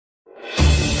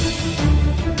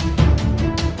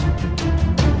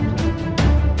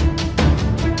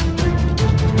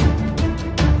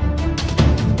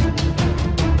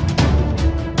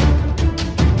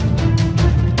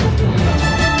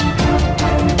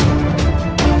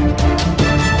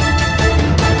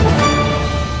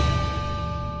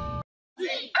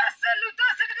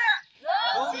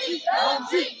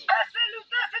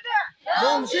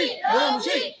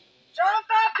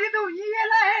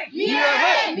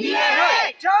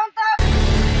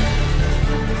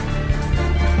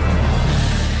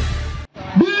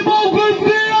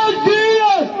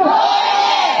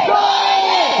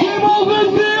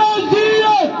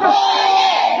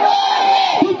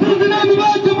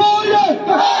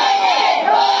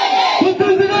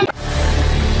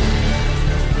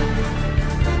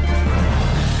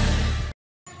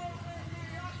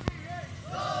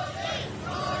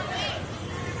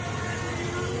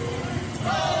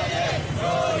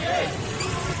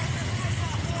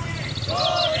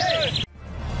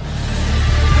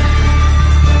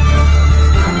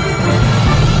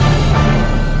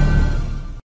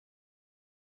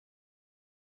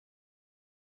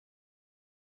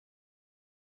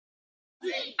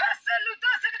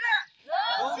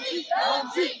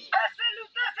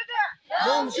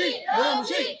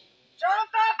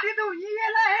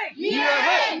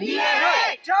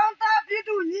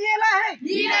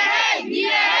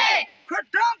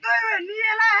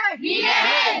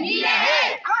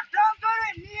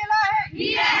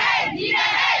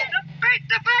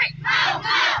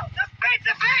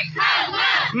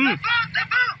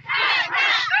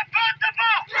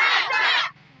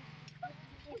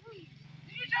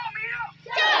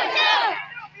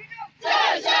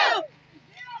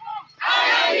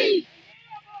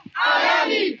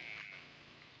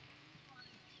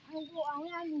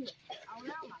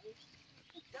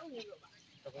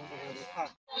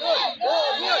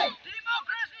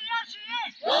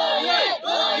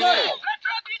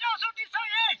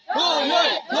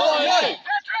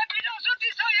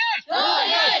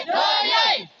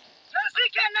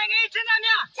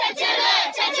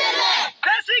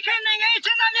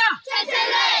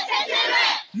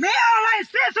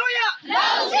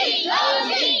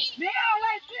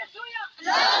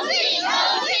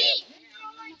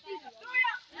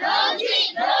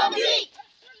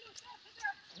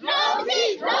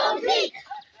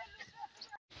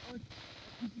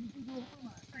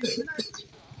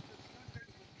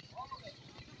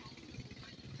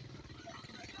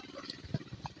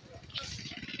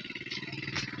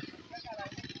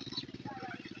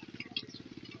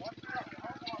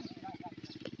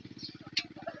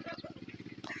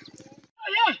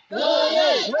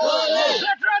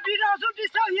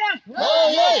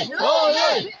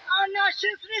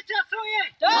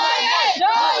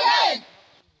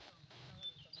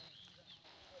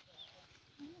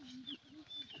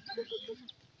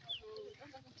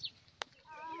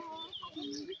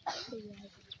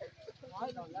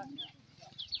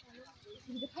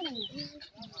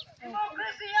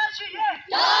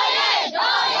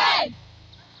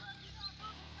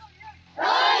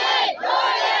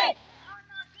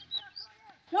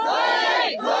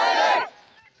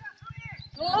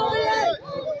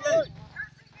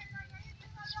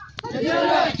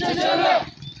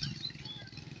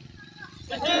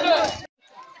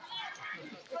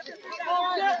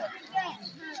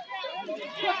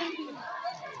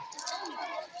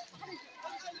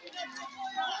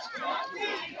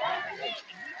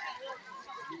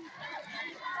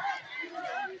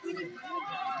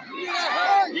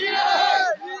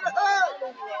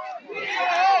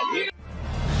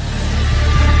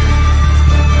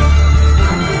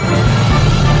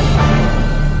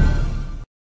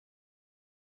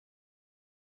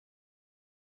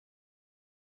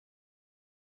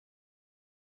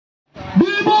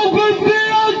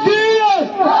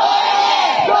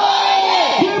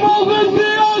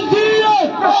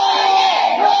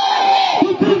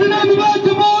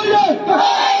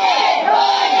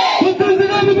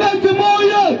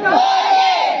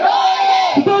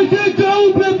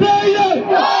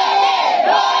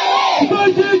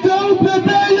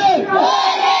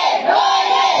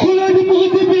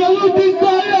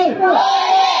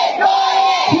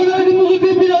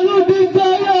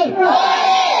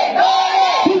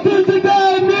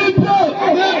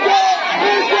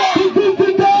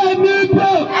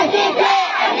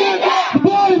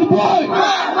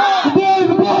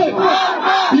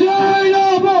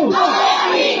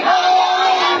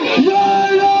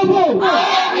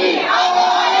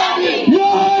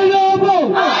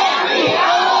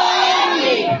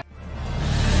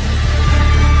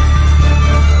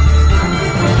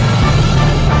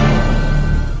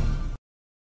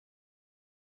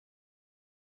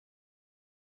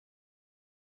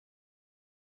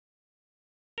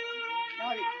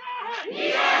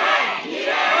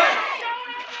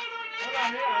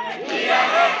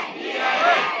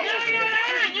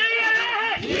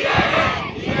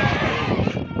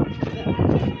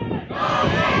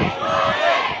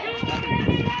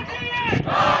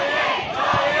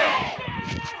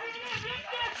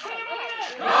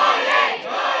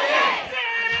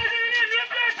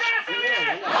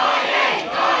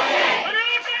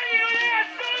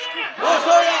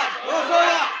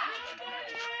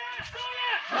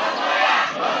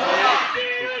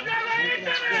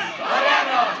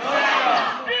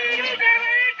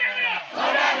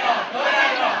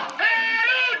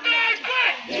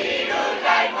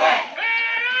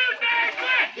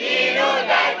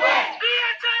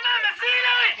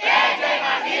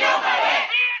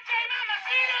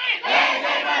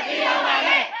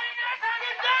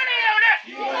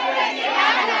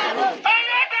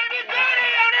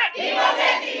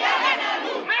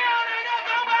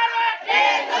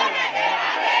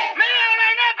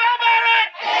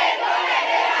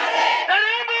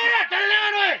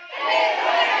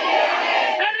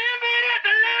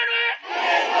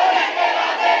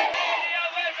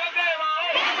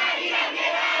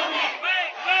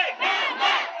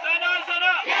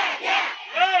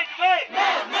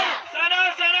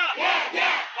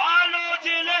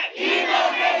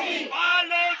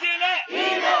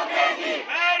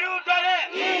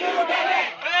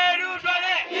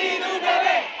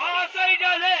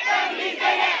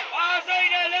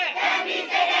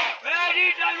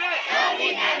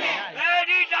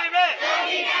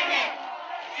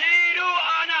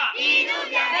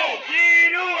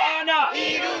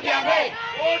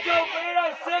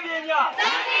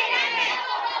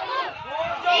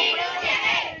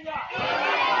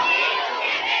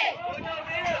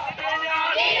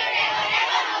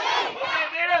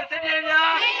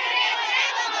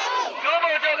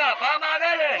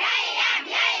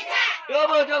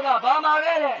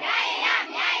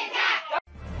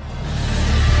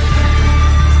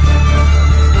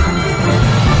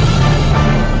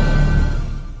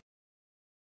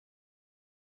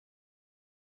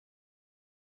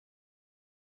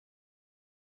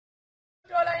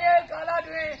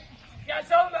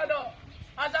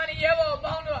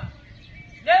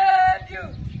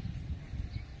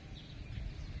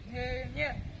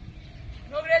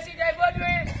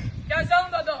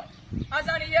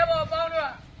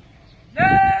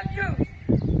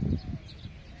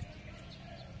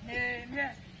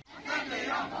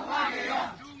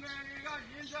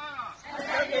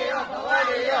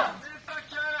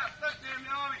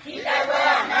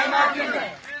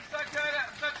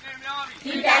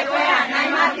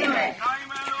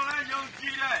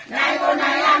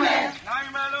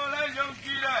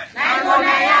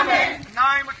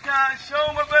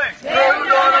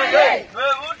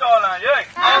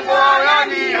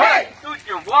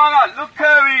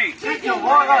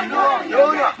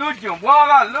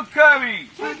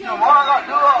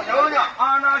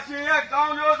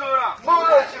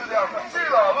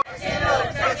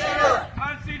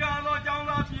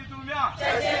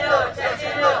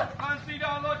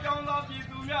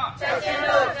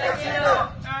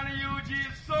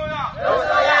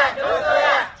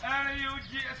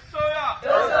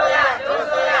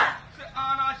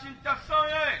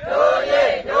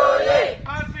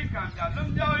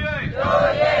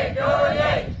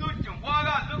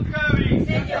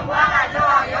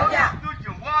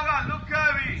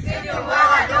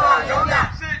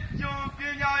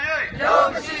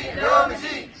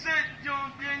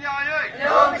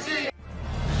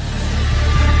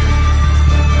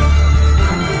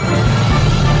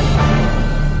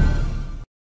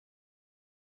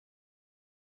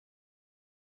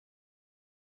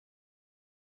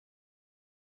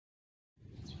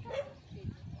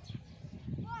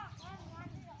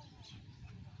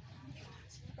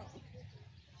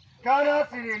Kana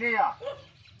Sirinia,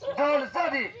 Don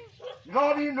Sadi,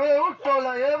 Robbie no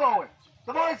Tola Evo,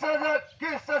 the boy says,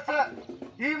 Kiss us,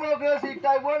 democracy,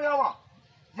 Taiwan,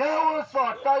 Yellow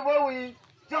saw Taiwan,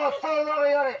 just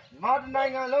so Martin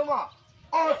and Loma,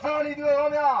 all Sally do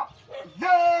Romea,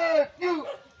 yeah, you.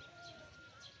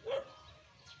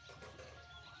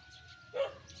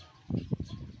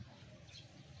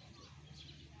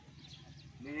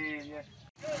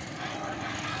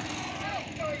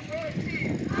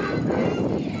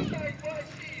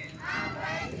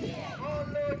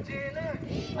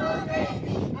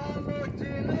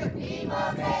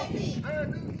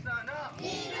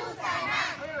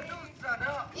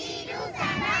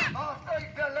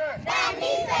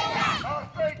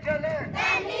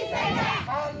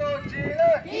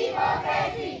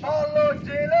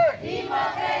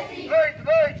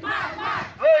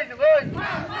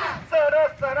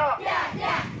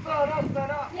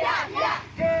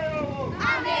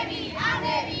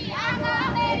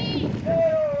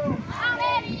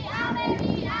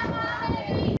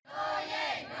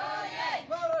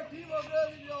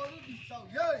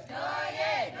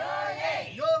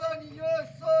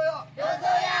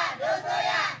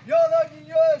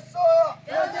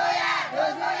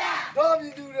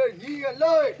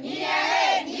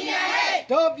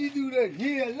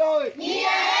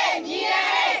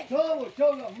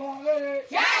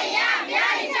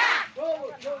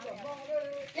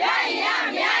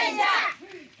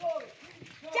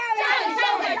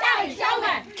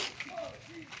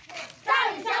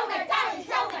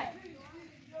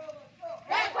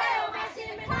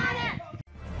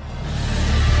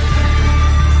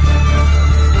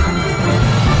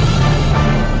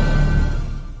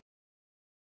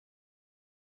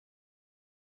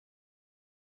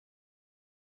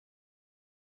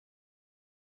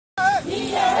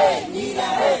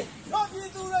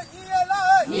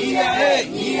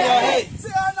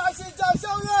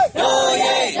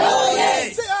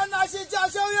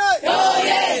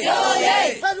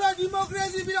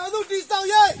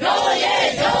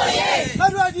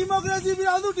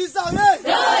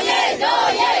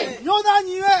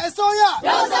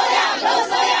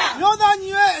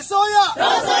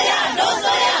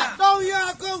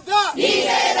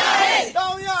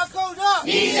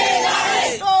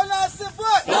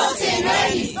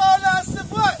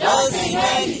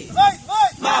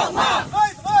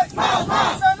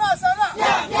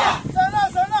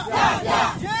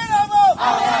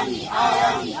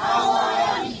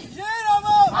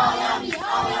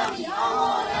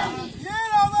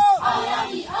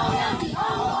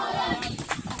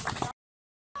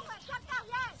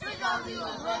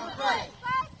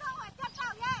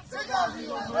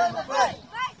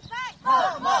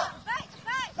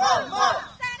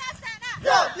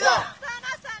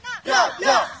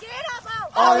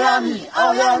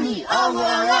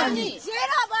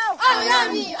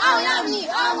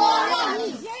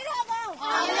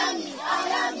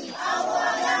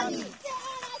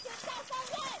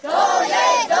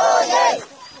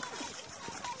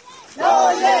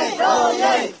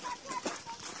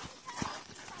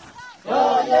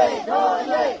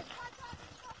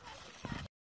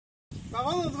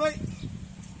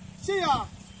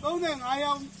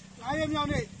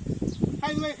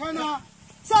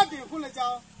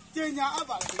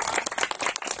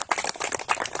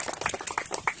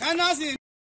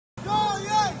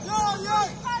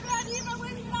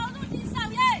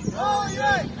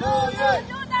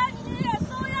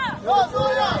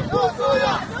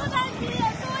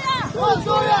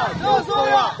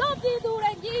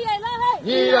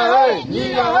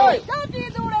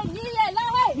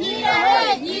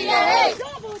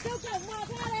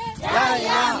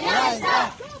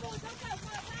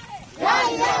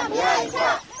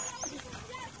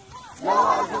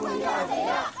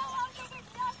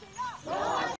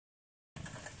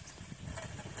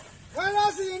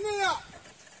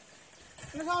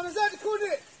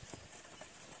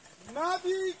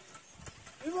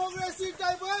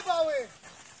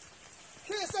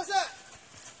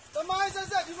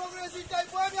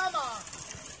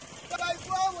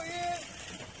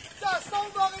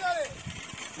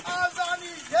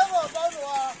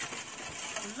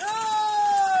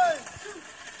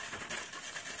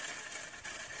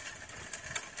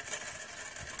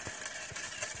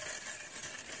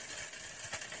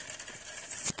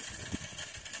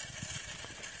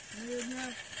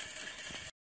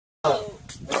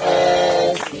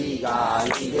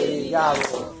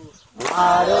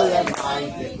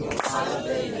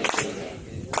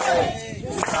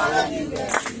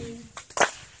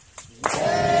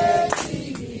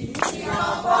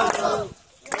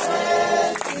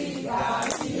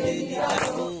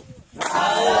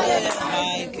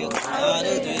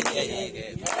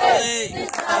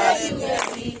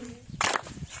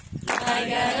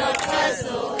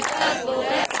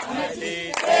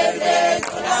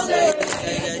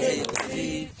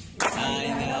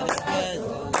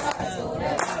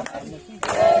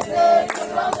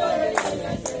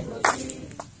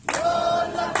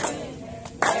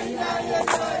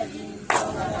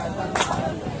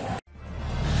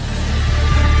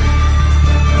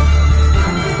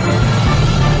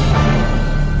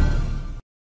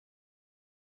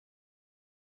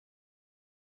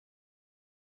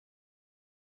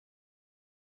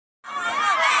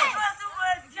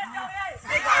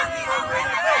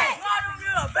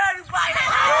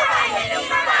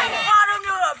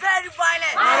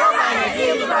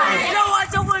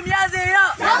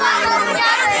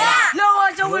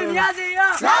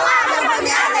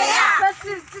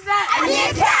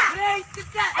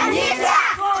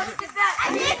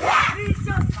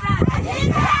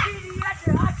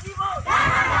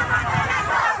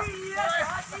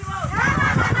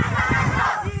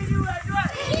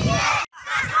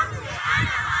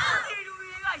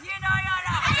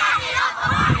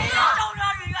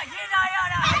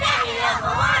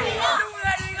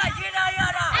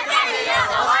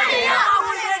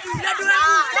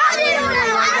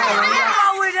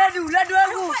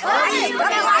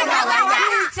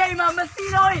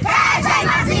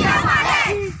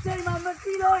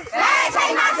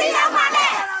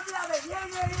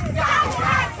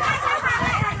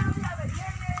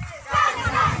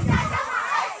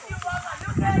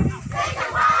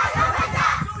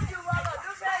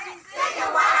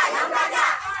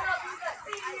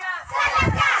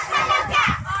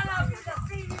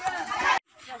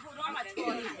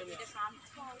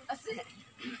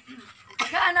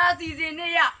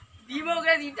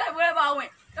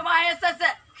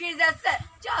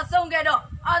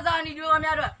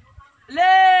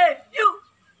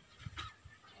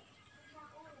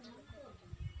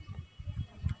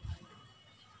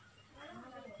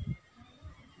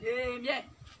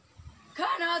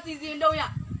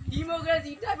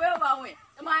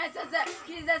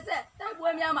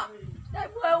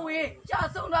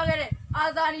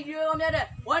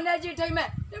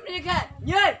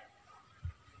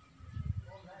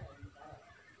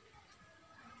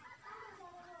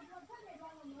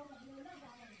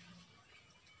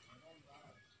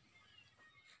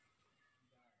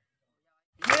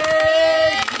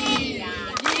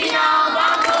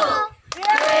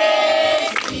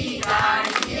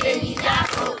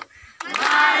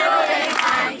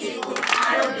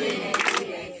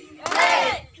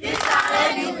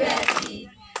 Hey,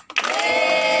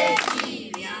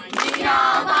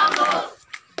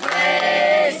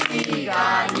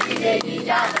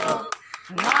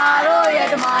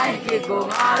 ကို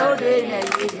ငါတို့တွေနဲ့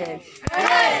ရေးတယ်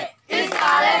သစ္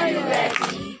စာလည်းမြူရဲ့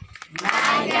ဒီ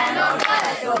နိုင်ငံတော်ရဲ့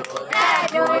ဆိုတဲ့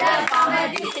ကျိုးရပါမယ်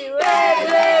ဒီဝေ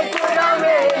ဝေကိုတော်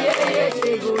ရဲ့ရေး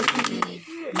ချေကိုရှိ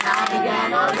နိုင်ငံ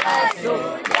တော်ရဲ့ဆို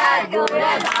တဲ့ကျိုးရ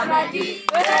ပါမယ်ဒီ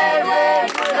ဝေဝေ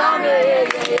ကိုတော်ရဲ့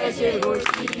ရေးချေကို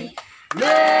ရှိ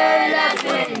လေလက်တွ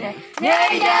င်နဲ့ငြိ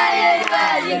မ်းချမ်းရေးပဲ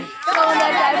ရင်သုံး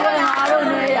တဲ့တိုက်ပွဲငါတို့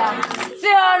နေရဆ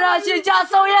ရာနာရှင်ကြ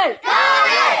ဆုံးရဲ့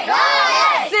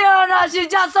ဆရာနာရှင်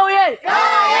ကြဆုံးရဲ့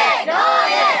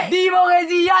ဒီမိုကရေ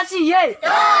စီရရှိရဲ့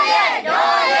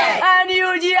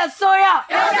NUG အစိုးရ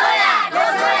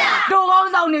တို့ကော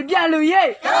င်းဆောင်တွေပြန်လူရဲ့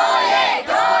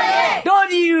တို့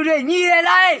ပြည်သူတွေညီရ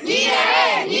လား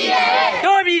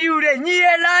တို့ပြည်သူတွေညီရ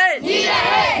လား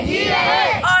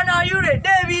အာနာယူတွေ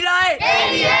တဲပြီးလား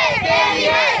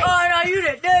အာနာယူ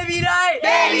တွေတဲပြီးလား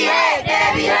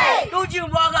တို့ကျင်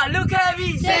ဘွားကလွတ်ခဲ့ပြီ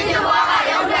စေကျင်ဘွားက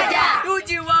ရုံးထွက်ကြတို့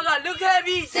ကျင်ဘွားကလွတ်ခဲ့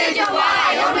ပြီစေကျင်ဘွားက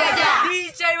ရုံးထွက်ကြဒီ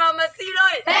ချိန်မှာမစီ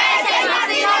တော့ဘယ်ချိန်မှာ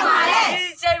စီတော့မှာလဲဒီ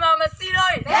ချိန်မှာမစီ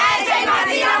တော့ဘယ်ချိန်မှာ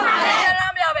စီတော့မှာလဲကျ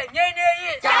မ်းပြပဲငြိမ်နေရ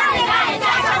င်ကြားနေတိုင်း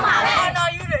ကြားဆုံးပါပဲအာနာ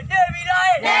ယူတွေတဲပြီးလား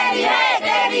တဲပြီး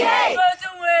ဆွေး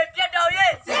စုံဝေပြတ်တော်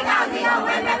ရဲ့စင်ကောင်စီတော်ဝ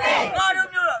င်ပဲငါတို့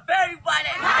မျိုးတော့ဘယ်ယူပါ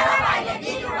လဲငါတို့ပါရဲ့ပြ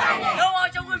ည်သူပါနဲ့လုံးအော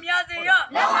င်ချုပ်ခွင့်များစေရလုံး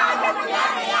အောင်ချုပ်ခွင့်များ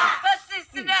စေရဖက်စစ်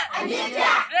စစ်တဲ့အမြင့်ပြ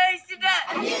ရေစစ်တဲ့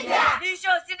အမြင့်ပြဒီ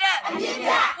ရှိုစစ်တဲ့အမြင့်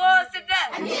ပြကိုစစ်တဲ့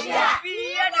အမြင့်ပြပြည်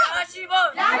ရတဲ့အရှိဖို့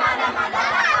လာ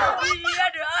ပြည်ရ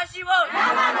တဲ့အရှိဖို့လာ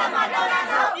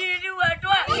ပြည်သူအ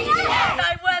တွက်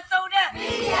တိုက်ပွဲဆုံးတဲ့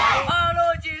အား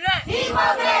လို့ကြည်လက်ဒီမို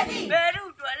ကရေစီဘယ်သူ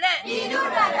တွေလဲပြည်သူ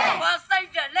တွေလဲဘာစိတ်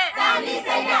တယ်လဲတာလီ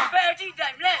စိတ်တယ်ဘယ်ထိတို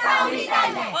င်လဲဆောင်းထိတိုင်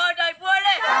လဲဘာတိုက်ပွဲ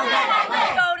လဲဆောင်းတဲ့တိုက်ပွဲ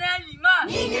တောင်းတဲ့ညီမ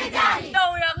ညီညွတ်ကြတယ်တော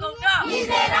င်းရကုန်တာညီ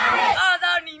စေတာဟဲ့အာ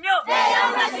သာညီမျိုးတေယုံ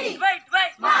မရှိဘိတ်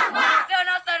မဆ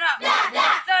န္ဒဆန္ဒ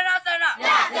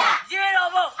ပြရေ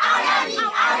တော်ဘုံအားရမည်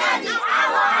အား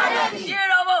ဝါရမည်ရေ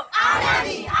တော်ဘုံအားရမ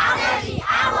ည်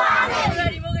အားဝါရမည်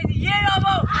ဒီမိုကရေစီရေတော်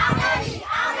ဘုံအားရမည်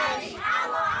အား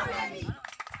ဝါရမည်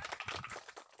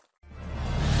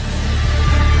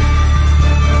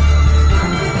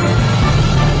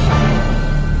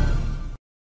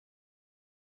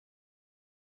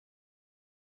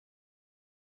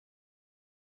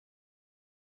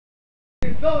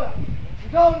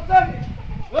Don't send it.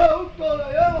 Well, who's going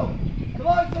to yell? Come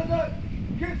on, send it.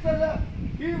 Kiss it.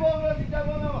 He won't let it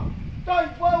down.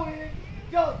 Don't worry.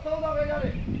 Just so that we got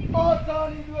it. All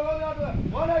time you do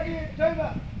it. One again,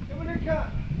 Taylor. Dominican.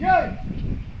 Yay.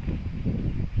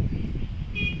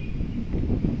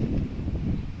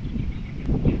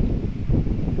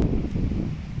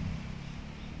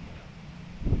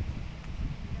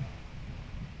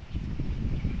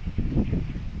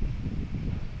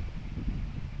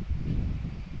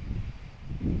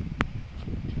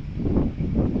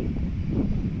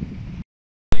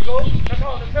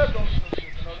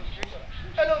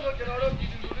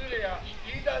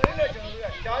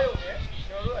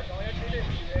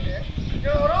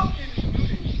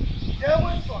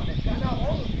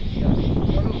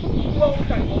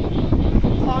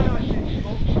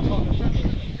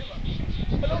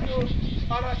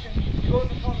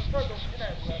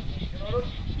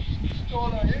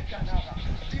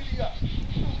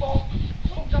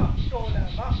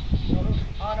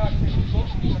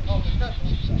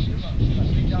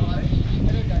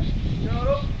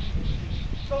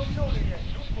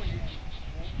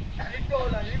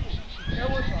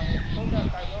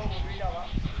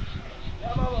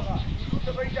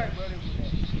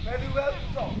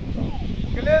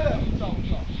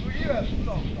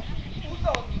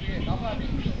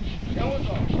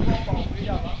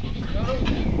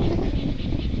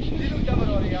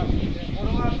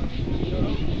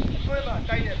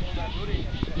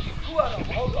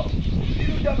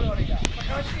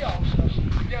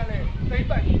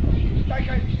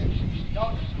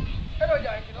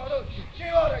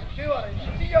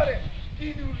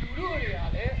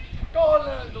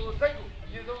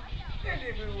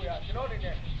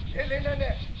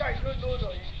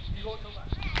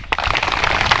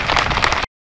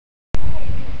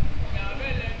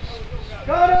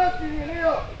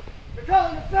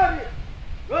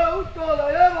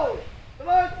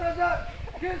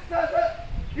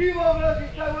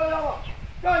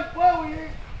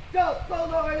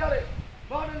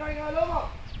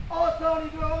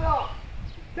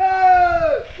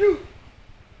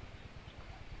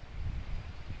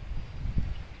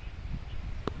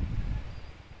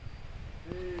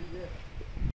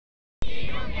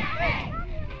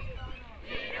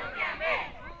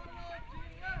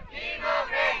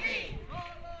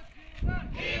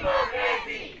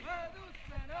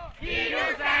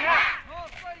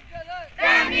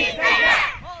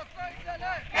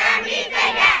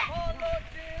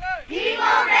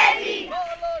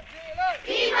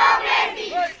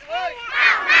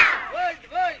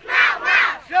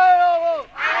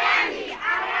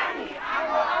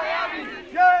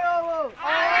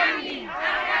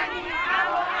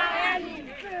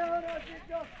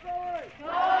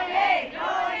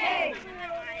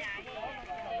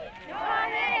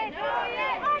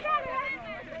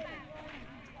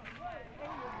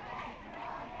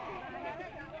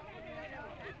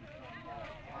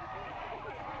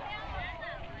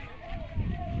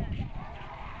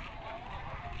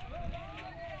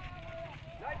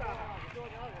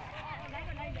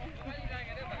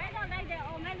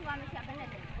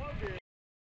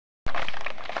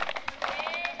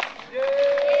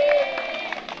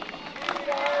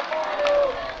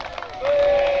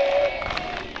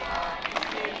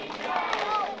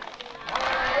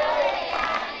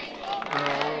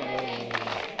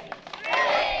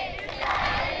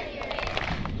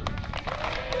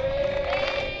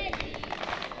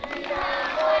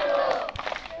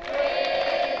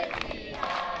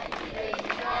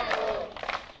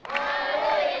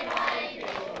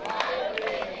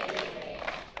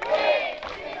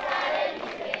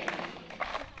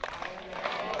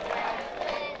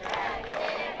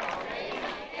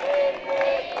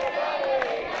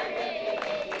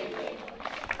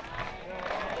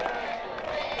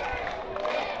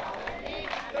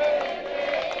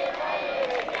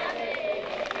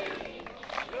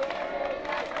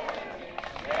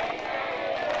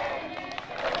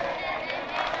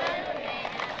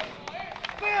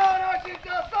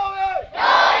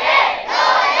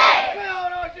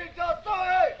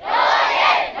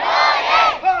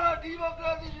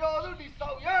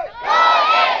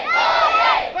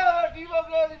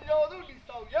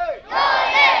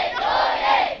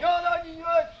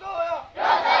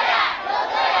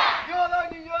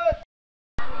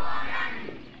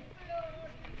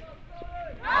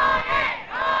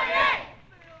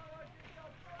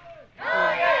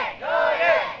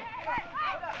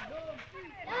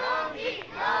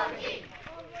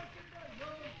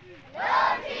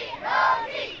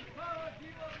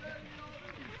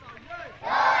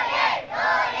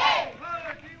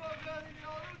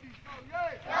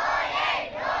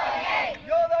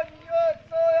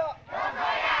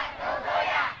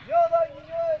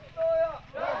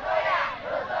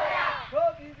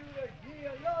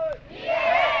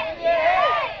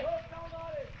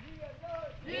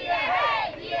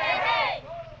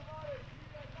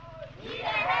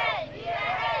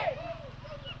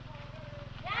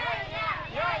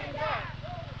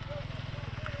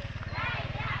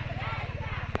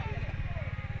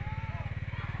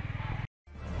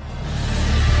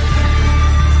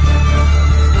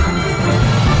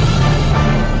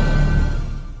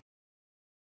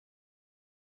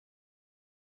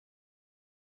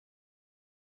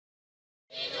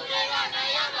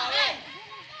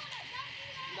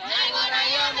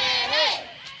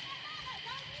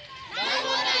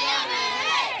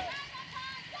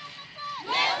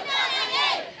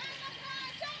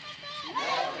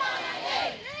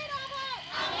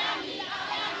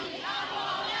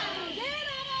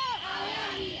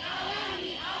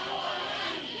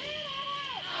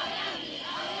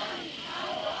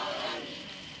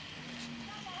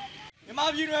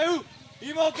 ပြည်နယ်ဦးဒီ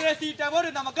မိုကရေစီတိုက်ပွဲ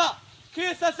တွေနာမကခေ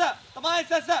တ်ဆက်ဆက်တမိုင်း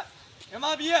ဆက်ဆက်မြန်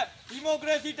မာပြည်ရဲ့ဒီမိုက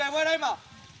ရေစီတိုက်ပွဲတိုင်းမှာ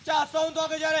ကြာဆုံးသွား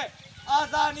ကြတဲ့အာ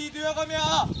ဇာနည်တွေခင်ဗျာ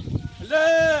အ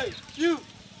လေးပြု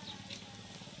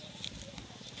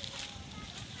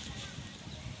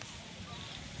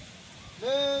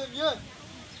လေမြေ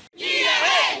ညီရ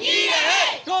ဟဲ့ညီရဟဲ့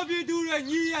တော်ပြည်သူတွေ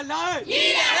ညီရလားညီ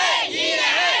ရဟဲ့ညီရ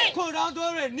ဟဲ့ခိုးတောင်းသွဲ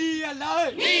တွေညီရလား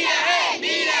ညီရဟဲ့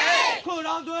ညီရဟဲ့ခိုး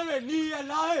တောင်းသွဲတွေညီရ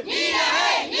လားညီရ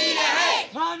ဟဲ့ညီရဟဲ့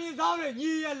ငါမြင်သားတွေ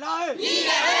ညီရလားညီရ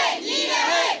ဟဲ့ညီရ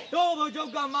ဟဲ့တို့ဘုံချု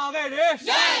ပ်ကမှာခဲ့တယ်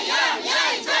ရရရ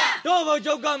ချတို့ဘုံ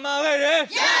ချုပ်ကမှာခဲ့တယ်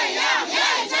ရရရ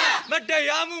ချမတ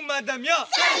ရားမှုမှန်သမျှ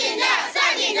စတင်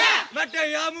ကြမတ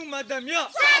ရားမှုမှန်သမျှ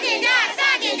စတင်ကြ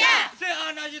စစ်အာ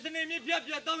ဏာရှင်စနစ်မြစ်ပြ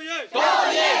တ်သုံးရဲ့တော်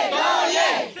ရဲ့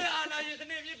စစ်အာဏာရှင်စ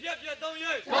နစ်မြစ်ပြတ်သုံး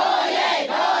ရဲ့တော်ရဲ့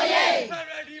ဖက်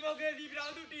ဒရယ်ဒီမိုကရေစီပြည်ထော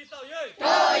င်စုတည်ဆောက်ရဲ့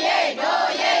တော်ရဲ့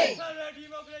ဖက်ဒရယ်ဒီ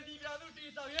မိုကရေစီပြည်ထောင်စုတည်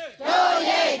ဆောက်ရဲ့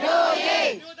တော်ရဲ့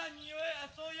မြို့သားညီညွတ်ရေးအ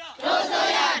စိုးရတို့ဆို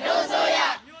ရ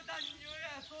မြို့သားညီညွတ်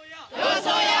ရေးအစိုးရတို့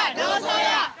ဆို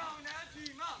ရကောင်းနှမ်းချီ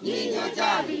မညီညွတ်ကြ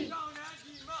ပြီကောင်းနှမ်း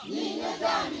ချီမညီညွတ်ကြ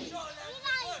ပြီ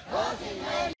ဘောစင်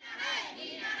ရဲ့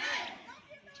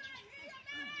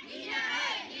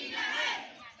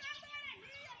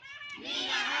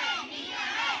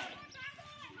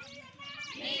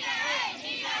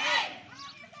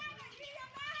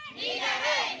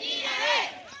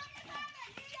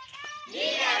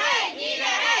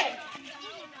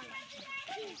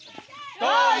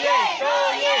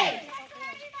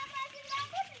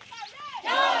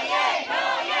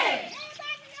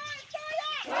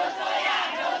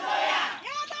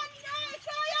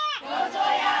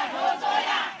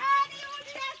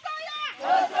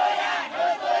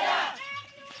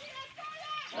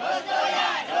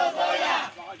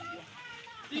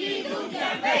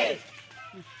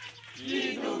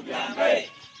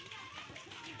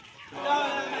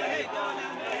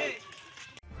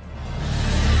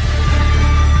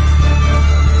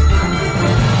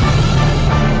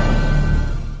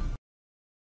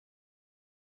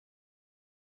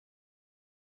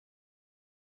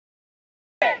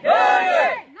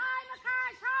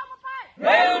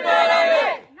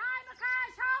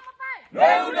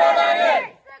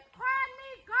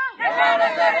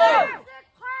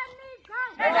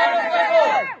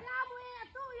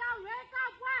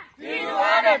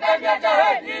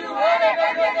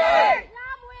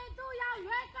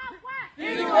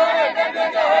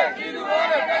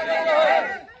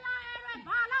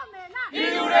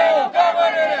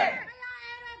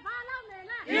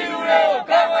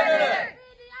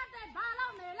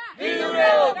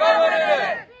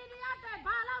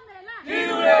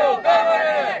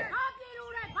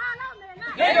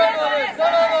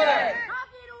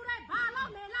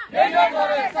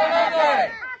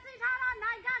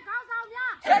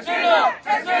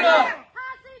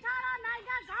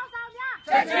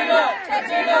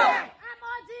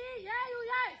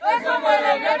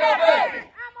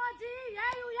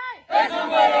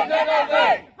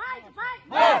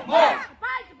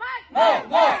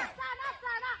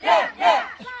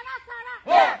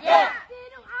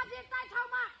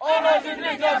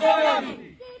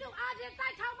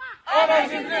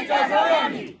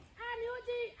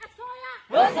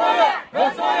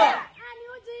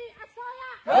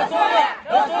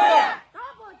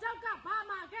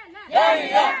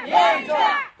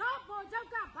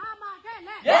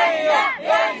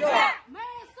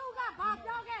Hãy subscribe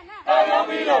cho kênh Ghiền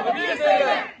Mì Gõ để không bỏ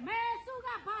lỡ